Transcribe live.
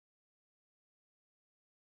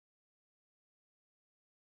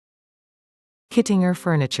Kittinger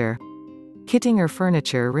Furniture. Kittinger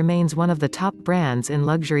Furniture remains one of the top brands in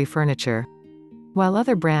luxury furniture. While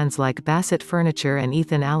other brands like Bassett Furniture and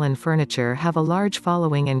Ethan Allen Furniture have a large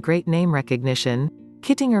following and great name recognition,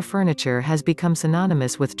 Kittinger Furniture has become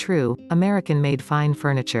synonymous with true, American-made fine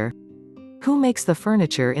furniture. Who makes the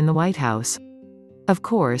furniture in the White House? Of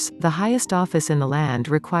course, the highest office in the land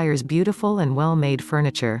requires beautiful and well-made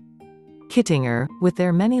furniture. Kittinger, with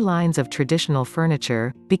their many lines of traditional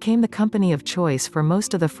furniture, became the company of choice for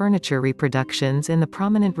most of the furniture reproductions in the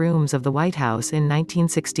prominent rooms of the White House in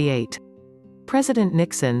 1968. President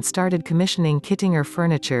Nixon started commissioning Kittinger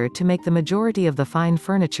Furniture to make the majority of the fine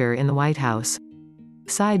furniture in the White House.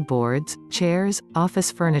 Sideboards, chairs,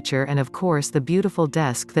 office furniture and of course the beautiful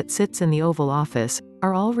desk that sits in the Oval Office,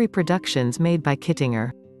 are all reproductions made by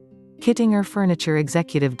Kittinger. Kittinger Furniture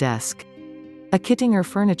Executive Desk. A Kittinger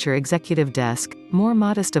Furniture executive desk, more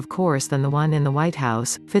modest of course than the one in the White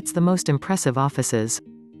House, fits the most impressive offices.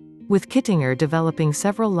 With Kittinger developing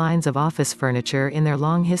several lines of office furniture in their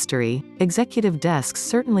long history, executive desks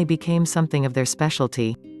certainly became something of their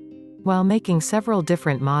specialty. While making several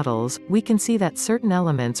different models, we can see that certain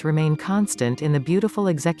elements remain constant in the beautiful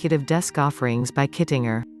executive desk offerings by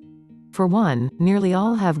Kittinger. For one, nearly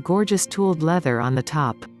all have gorgeous tooled leather on the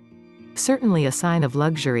top. Certainly a sign of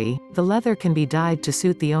luxury, the leather can be dyed to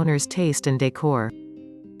suit the owner's taste and decor.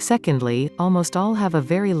 Secondly, almost all have a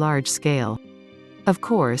very large scale. Of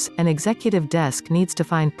course, an executive desk needs to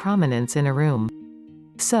find prominence in a room.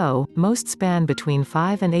 So, most span between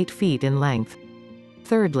 5 and 8 feet in length.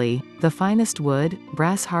 Thirdly, the finest wood,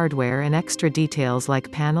 brass hardware and extra details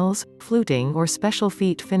like panels, fluting or special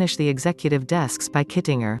feet finish the executive desks by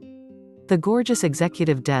Kittinger. The gorgeous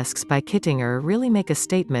executive desks by Kittinger really make a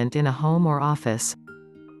statement in a home or office.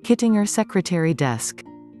 Kittinger Secretary Desk.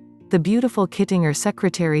 The beautiful Kittinger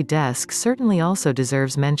Secretary Desk certainly also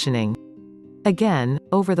deserves mentioning. Again,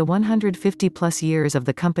 over the 150-plus years of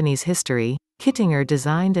the company's history, Kittinger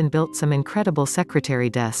designed and built some incredible secretary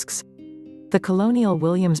desks. The Colonial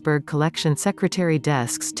Williamsburg Collection secretary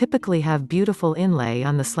desks typically have beautiful inlay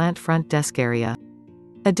on the slant front desk area.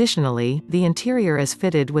 Additionally, the interior is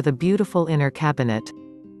fitted with a beautiful inner cabinet.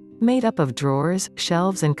 Made up of drawers,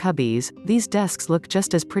 shelves and cubbies, these desks look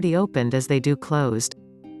just as pretty opened as they do closed.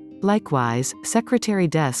 Likewise, secretary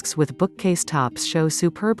desks with bookcase tops show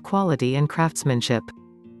superb quality and craftsmanship.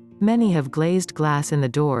 Many have glazed glass in the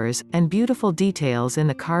doors, and beautiful details in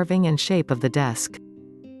the carving and shape of the desk.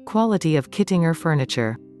 Quality of Kittinger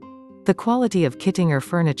Furniture. The quality of Kittinger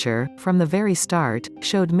Furniture, from the very start,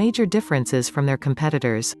 showed major differences from their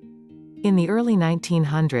competitors. In the early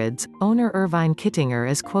 1900s, owner Irvine Kittinger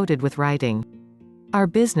is quoted with writing, "Our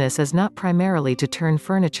business is not primarily to turn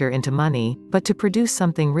furniture into money, but to produce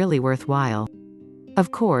something really worthwhile." Of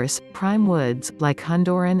course, prime woods, like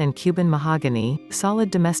Honduran and Cuban mahogany, solid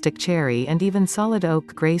domestic cherry and even solid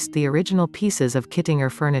oak graced the original pieces of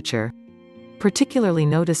Kittinger furniture. Particularly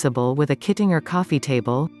noticeable with a Kittinger coffee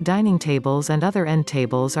table, dining tables and other end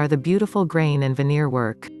tables are the beautiful grain and veneer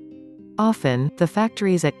work. Often, the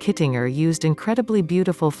factories at Kittinger used incredibly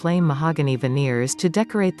beautiful flame mahogany veneers to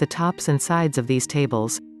decorate the tops and sides of these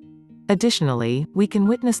tables. Additionally, we can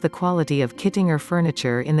witness the quality of Kittinger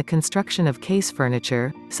furniture in the construction of case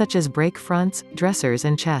furniture, such as break fronts, dressers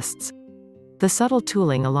and chests. The subtle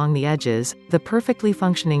tooling along the edges, the perfectly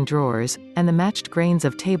functioning drawers, and the matched grains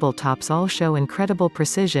of tabletops all show incredible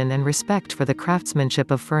precision and respect for the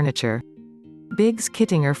craftsmanship of furniture. Biggs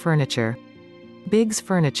Kittinger Furniture. Biggs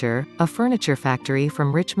Furniture, a furniture factory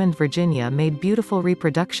from Richmond, Virginia, made beautiful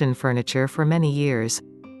reproduction furniture for many years.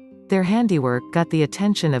 Their handiwork got the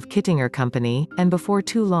attention of Kittinger Company, and before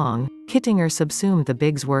too long, Kittinger subsumed the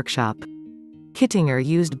Biggs workshop. Kittinger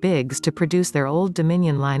used Biggs to produce their Old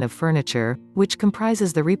Dominion line of furniture, which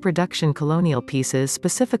comprises the reproduction colonial pieces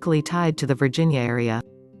specifically tied to the Virginia area.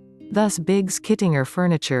 Thus Biggs Kittinger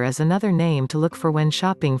Furniture is another name to look for when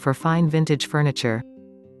shopping for fine vintage furniture.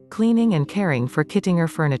 Cleaning and caring for Kittinger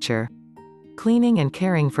Furniture. Cleaning and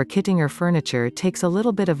caring for Kittinger Furniture takes a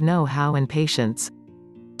little bit of know-how and patience.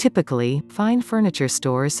 Typically, fine furniture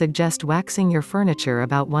stores suggest waxing your furniture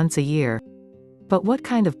about once a year. But what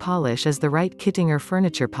kind of polish is the right Kittinger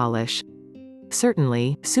furniture polish?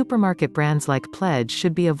 Certainly, supermarket brands like Pledge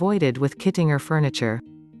should be avoided with Kittinger furniture.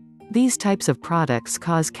 These types of products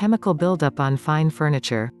cause chemical buildup on fine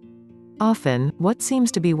furniture. Often, what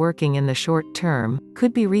seems to be working in the short term,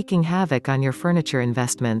 could be wreaking havoc on your furniture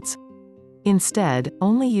investments. Instead,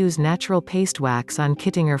 only use natural paste wax on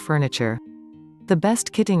Kittinger furniture. The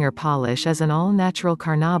best Kittinger polish is an all-natural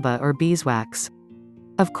carnauba or beeswax.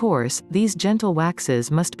 Of course, these gentle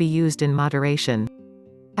waxes must be used in moderation.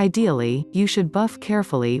 Ideally, you should buff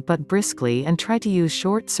carefully but briskly and try to use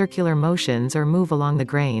short circular motions or move along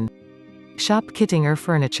the grain. Shop Kittinger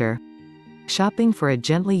Furniture. Shopping for a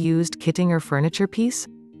gently used Kittinger furniture piece?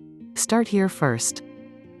 Start here first.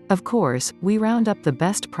 Of course, we round up the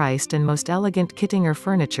best priced and most elegant Kittinger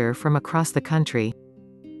furniture from across the country.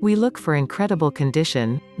 We look for incredible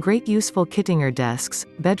condition, great useful Kittinger desks,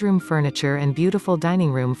 bedroom furniture and beautiful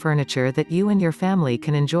dining room furniture that you and your family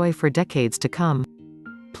can enjoy for decades to come.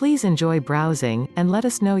 Please enjoy browsing, and let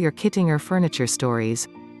us know your Kittinger furniture stories.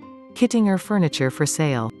 Kittinger Furniture for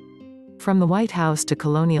sale. From the White House to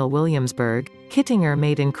colonial Williamsburg, Kittinger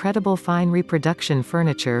made incredible fine reproduction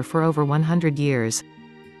furniture for over 100 years.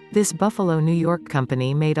 This Buffalo, New York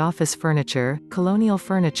company made office furniture, colonial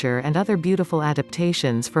furniture and other beautiful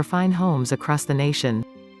adaptations for fine homes across the nation.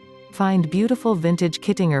 Find beautiful vintage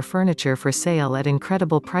Kittinger furniture for sale at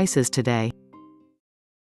incredible prices today.